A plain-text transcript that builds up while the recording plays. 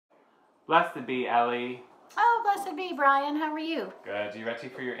Blessed be Ellie. Oh, blessed be Brian. How are you? Good. You ready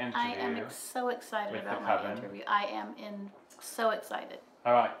for your interview? I am so excited with about the my Coven? interview. I am so excited.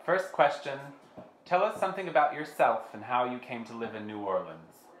 All right. First question. Tell us something about yourself and how you came to live in New Orleans.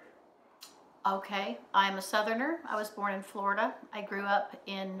 Okay, I'm a Southerner. I was born in Florida. I grew up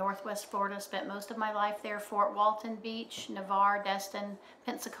in Northwest Florida, spent most of my life there, Fort Walton Beach, Navarre, Destin,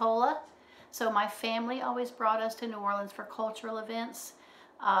 Pensacola. So my family always brought us to New Orleans for cultural events,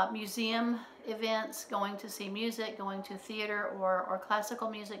 museum events, going to see music, going to theater or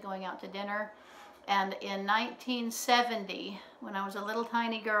classical music, going out to dinner. And in 1970, when I was a little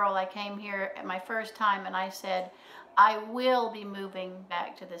tiny girl, I came here at my first time and I said, I will be moving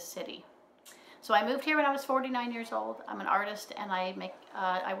back to this city. So I moved here when I was 49 years old. I'm an artist, and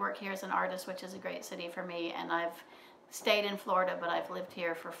I work here as an artist, which is a great city for me. And I've stayed in Florida, but I've lived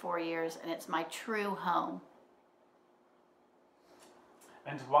here for 4 years, and it's my true home.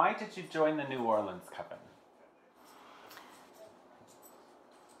 And why did you join the New Orleans Coven?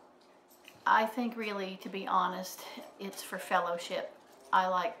 I think really, to be honest, it's for fellowship.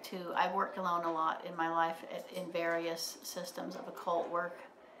 I worked alone a lot in my life in various systems of occult work,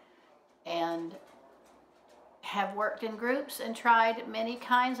 and have worked in groups and tried many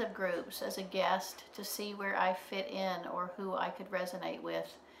kinds of groups as a guest to see where I fit in or who I could resonate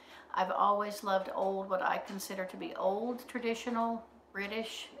with. I've always loved what I consider to be old, traditional,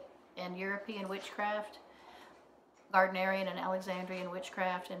 British and European witchcraft. Gardnerian and Alexandrian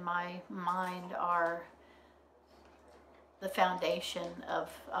witchcraft in my mind are the foundation of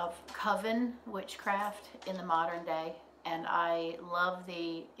coven witchcraft in the modern day. And I love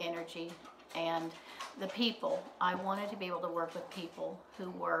the energy and the people. I wanted to be able to work with people who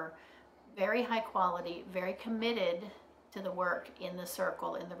were very high quality, very committed to the work in the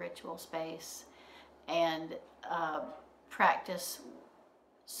circle, in the ritual space, and practice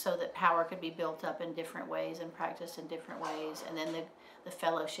so that power could be built up in different ways and practiced in different ways. And then the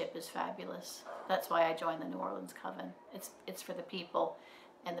fellowship is fabulous. That's why I joined the New Orleans Coven. It's for the people,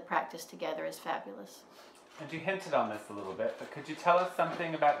 and the practice together is fabulous. And you hinted on this a little bit, but could you tell us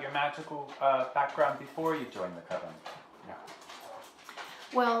something about your magical background before you joined the Coven? No.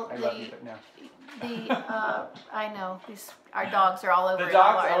 Well, I love you, but no. I know, our dogs are all over The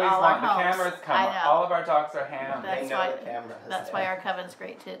dogs all always our want, the homes. cameras come. I know. All of our dogs are ham. That's why our Coven's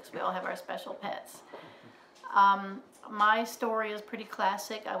great too, because we all have our special pets. My story is pretty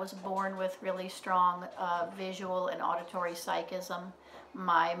classic. I was born with really strong visual and auditory psychism.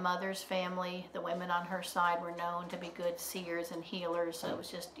 My mother's family, the women on her side, were known to be good seers and healers, so it was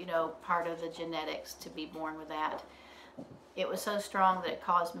just, part of the genetics to be born with that. It was so strong that it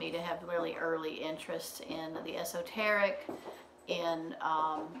caused me to have really early interests in the esoteric, in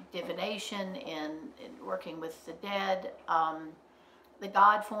divination, in working with the dead. The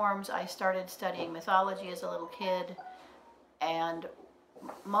God forms, I started studying mythology as a little kid, and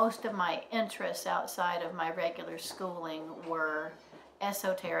most of my interests outside of my regular schooling were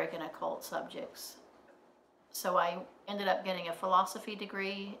esoteric and occult subjects. So I ended up getting a philosophy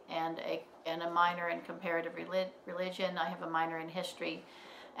degree and a minor in comparative religion. I have a minor in history.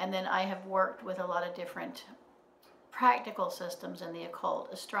 And then I have worked with a lot of different practical systems in the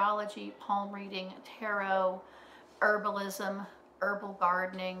occult: astrology, palm reading, tarot, herbalism, herbal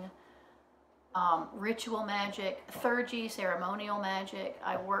gardening, ritual magic, theurgy, ceremonial magic.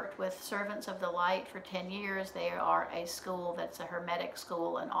 I worked with Servants of the Light for 10 years. They are a school that's a Hermetic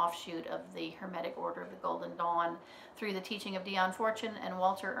school, an offshoot of the Hermetic Order of the Golden Dawn, through the teaching of Dion Fortune and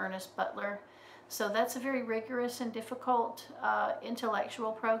Walter Ernest Butler. So that's a very rigorous and difficult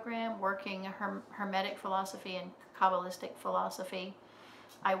intellectual program, working Hermetic philosophy and Kabbalistic philosophy.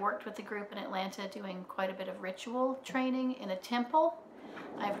 I worked with a group in Atlanta doing quite a bit of ritual training in a temple.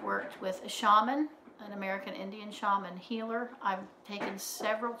 I've worked with a shaman, an American Indian shaman healer. I've taken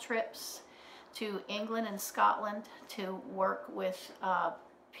several trips to England and Scotland to work with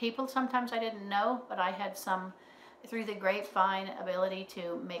people sometimes I didn't know, but I had some, through the grapevine, ability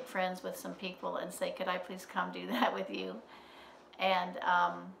to make friends with some people and say, could I please come do that with you? And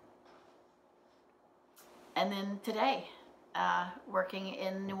then today, working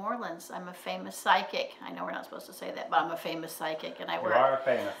in New Orleans. I'm a famous psychic. I know we're not supposed to say that, but I'm a famous psychic, and I work. You are a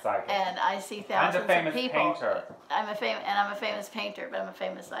famous psychic. And I see thousands of people. And a of famous people. painter. I'm a famous painter, but I'm a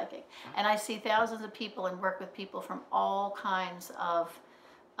famous psychic. And I see thousands of people and work with people from all kinds of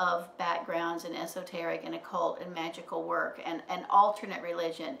backgrounds in esoteric and occult and magical work and alternate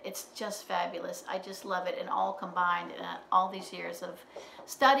religion. It's just fabulous. I just love it, and all combined in all these years of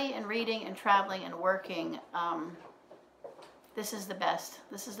study and reading and traveling and working. This is the best.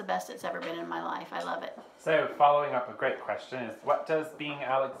 This is the best it's ever been in my life. I love it. So, following up a great question is, what does being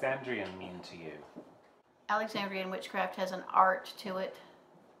Alexandrian mean to you? Alexandrian witchcraft has an art to it.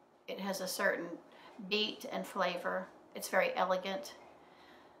 It has a certain beat and flavor. It's very elegant.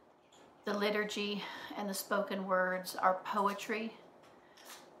 The liturgy and the spoken words are poetry.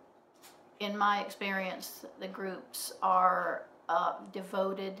 In my experience, the groups are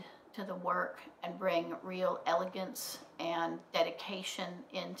devoted to the work and bring real elegance and dedication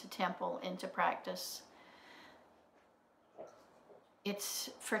into temple, into practice. It's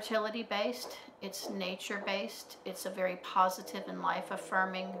fertility-based, it's nature-based, it's a very positive and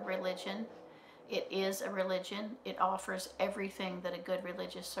life-affirming religion. It is a religion. It offers everything that a good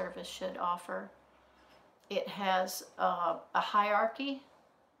religious service should offer. It has a hierarchy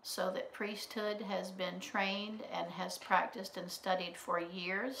so that priesthood has been trained and has practiced and studied for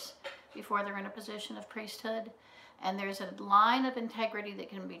years before they're in a position of priesthood. And there's a line of integrity that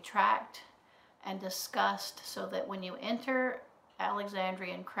can be tracked and discussed so that when you enter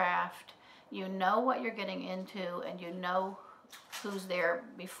Alexandrian craft, you know what you're getting into and you know who's there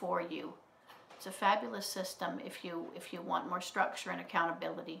before you. It's a fabulous system if you want more structure and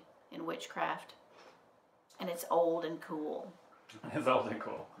accountability in witchcraft. And it's old and cool. It's old and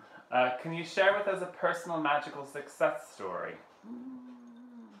cool. Can you share with us a personal magical success story?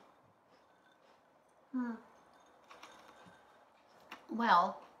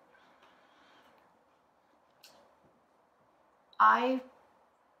 Well, I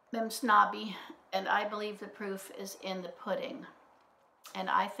am snobby, and I believe the proof is in the pudding. And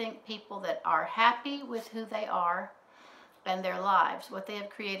I think people that are happy with who they are and their lives, what they have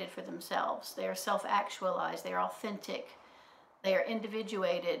created for themselves, they are self-actualized, they are authentic, they are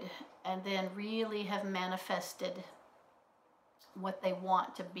individuated, and then really have manifested what they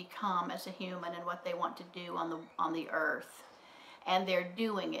want to become as a human and what they want to do on the earth, and they're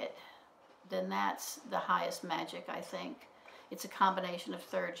doing it, then that's the highest magic, I think. It's a combination of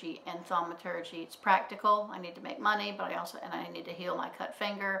theurgy and thaumaturgy. It's practical. I need to make money, but I need to heal my cut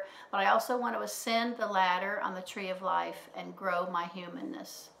finger. But I also want to ascend the ladder on the tree of life and grow my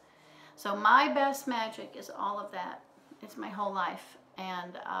humanness. So my best magic is all of that. It's my whole life.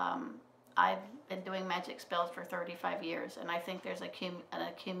 And I've been doing magic spells for 35 years, and I think there's an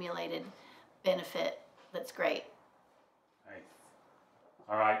accumulated benefit that's great. Nice.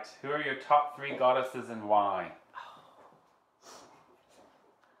 All right. Who are your top 3 goddesses and why?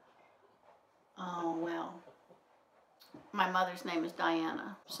 Oh, well, my mother's name is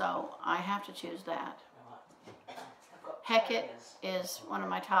Diana, so I have to choose that. Hecate is one of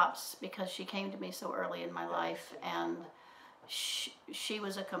my tops because she came to me so early in my life, and she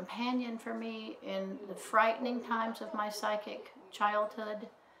was a companion for me in the frightening times of my psychic childhood.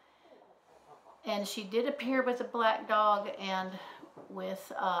 And she did appear with a black dog and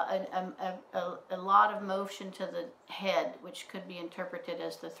with a lot of motion to the head, which could be interpreted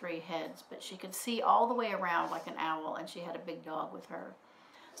as the 3 heads, but she could see all the way around like an owl, and she had a big dog with her.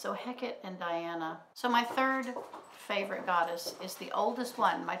 So Hecate and Diana. So my 3rd favorite goddess is the oldest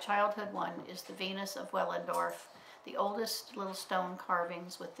one. My childhood one is the Venus of Wellendorf, the oldest little stone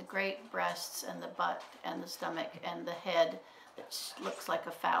carvings with the great breasts and the butt and the stomach and the head that looks like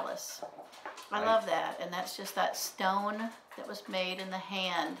a phallus. I love that, and that's just that stone that was made in the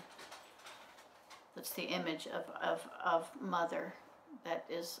hand. That's the image of mother. That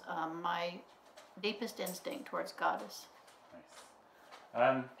is my deepest instinct towards goddess.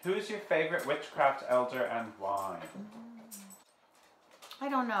 Nice. Who is your favorite witchcraft elder and why? I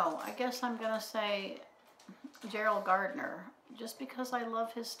don't know. I guess I'm going to say Gerald Gardner, just because I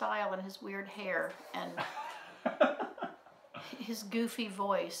love his style and his weird hair and his goofy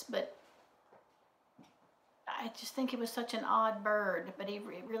voice, but I just think he was such an odd bird, but he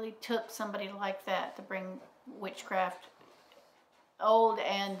really took somebody like that to bring witchcraft, old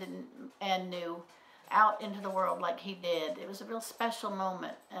and new, out into the world like he did. It was a real special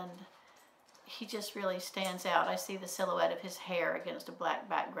moment, and he just really stands out. I see the silhouette of his hair against a black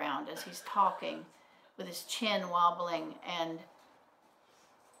background as he's talking with his chin wobbling and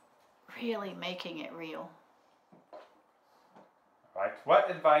really making it real. Right. What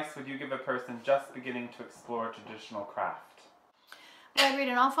advice would you give a person just beginning to explore traditional craft? Well, I read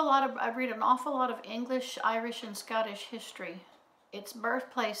an awful lot of English, Irish, and Scottish history. Its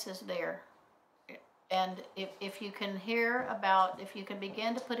birthplace is there. And if you can if you can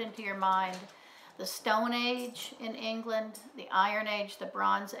begin to put into your mind the Stone Age in England, the Iron Age, the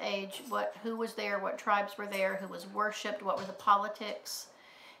Bronze Age, who was there, what tribes were there, who was worshipped, what were the politics,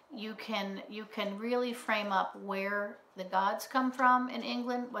 you can really frame up where the gods come from in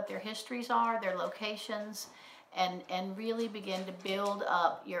England, what their histories are, their locations, and really begin to build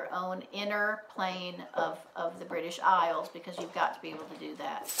up your own inner plane of the British Isles, because you've got to be able to do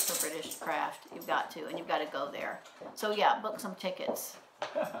that for British craft. You've got to, and you've got to go there. So yeah, book some tickets.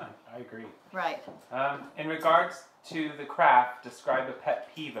 I agree. Right. In regards to the craft, describe a pet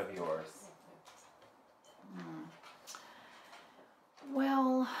peeve of yours.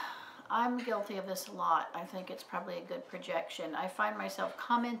 Well, I'm guilty of this a lot. I think it's probably a good projection. I find myself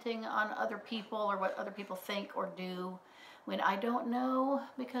commenting on other people or what other people think or do when I don't know,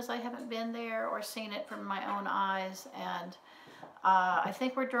 because I haven't been there or seen it from my own eyes. And I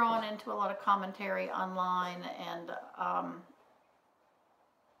think we're drawn into a lot of commentary online and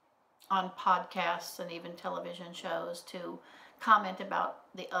on podcasts and even television shows to comment about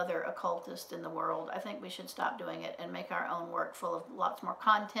the other occultists in the world. I think we should stop doing it and make our own work full of lots more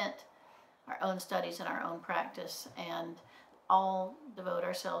content, our own studies and our own practice, and all devote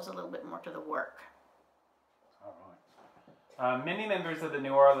ourselves a little bit more to the work. All right. Many members of the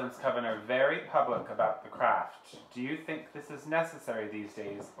New Orleans Coven are very public about the craft. Do you think this is necessary these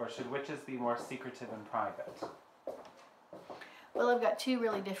days, or should witches be more secretive and private? Well, I've got two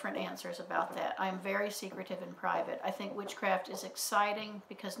really different answers about that. I'm very secretive and private. I think witchcraft is exciting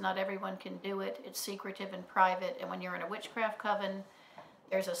because not everyone can do it. It's secretive and private, and when you're in a witchcraft coven,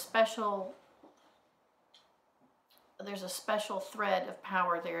 there's a special thread of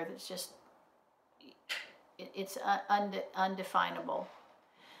power there that's just, it's undefinable.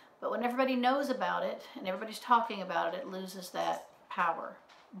 But when everybody knows about it and everybody's talking about it, it loses that power.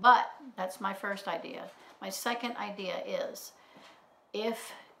 But that's my first idea. My second idea is,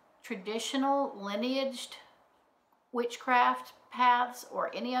 if traditional lineaged witchcraft paths or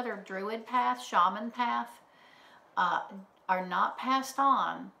any other druid path, shaman path, are not passed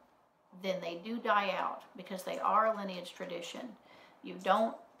on, then they do die out, because they are a lineage tradition. You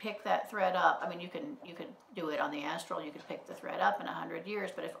don't pick that thread up. I mean, you can do it on the astral. You could pick the thread up in 100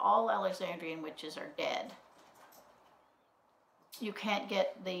 years, but if all Alexandrian witches are dead, you can't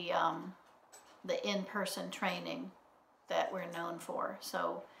get the in-person training that we're known for.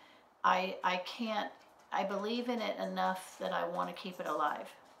 So I believe in it enough that I want to keep it alive.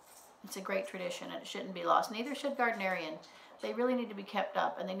 It's a great tradition and it shouldn't be lost. Neither should Gardnerian. They really need to be kept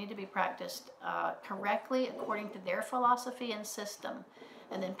up, and they need to be practiced correctly according to their philosophy and system,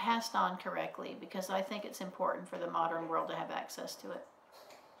 and then passed on correctly, because I think it's important for the modern world to have access to it.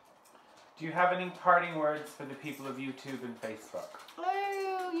 Do you have any parting words for the people of YouTube and Facebook?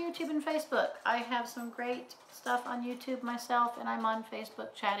 Oh, YouTube and Facebook. I have some great stuff on YouTube myself, and I'm on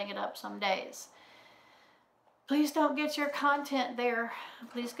Facebook chatting it up some days. Please don't get your content there.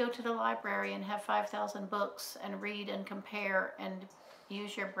 Please go to the library and have 5,000 books and read and compare and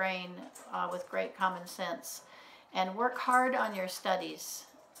use your brain with great common sense. And work hard on your studies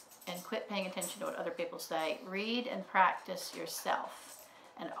and quit paying attention to what other people say. Read and practice yourself,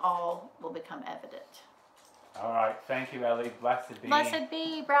 and all will become evident. All right. Thank you, Elie. Blessed be. Blessed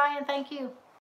be, Brian. Thank you.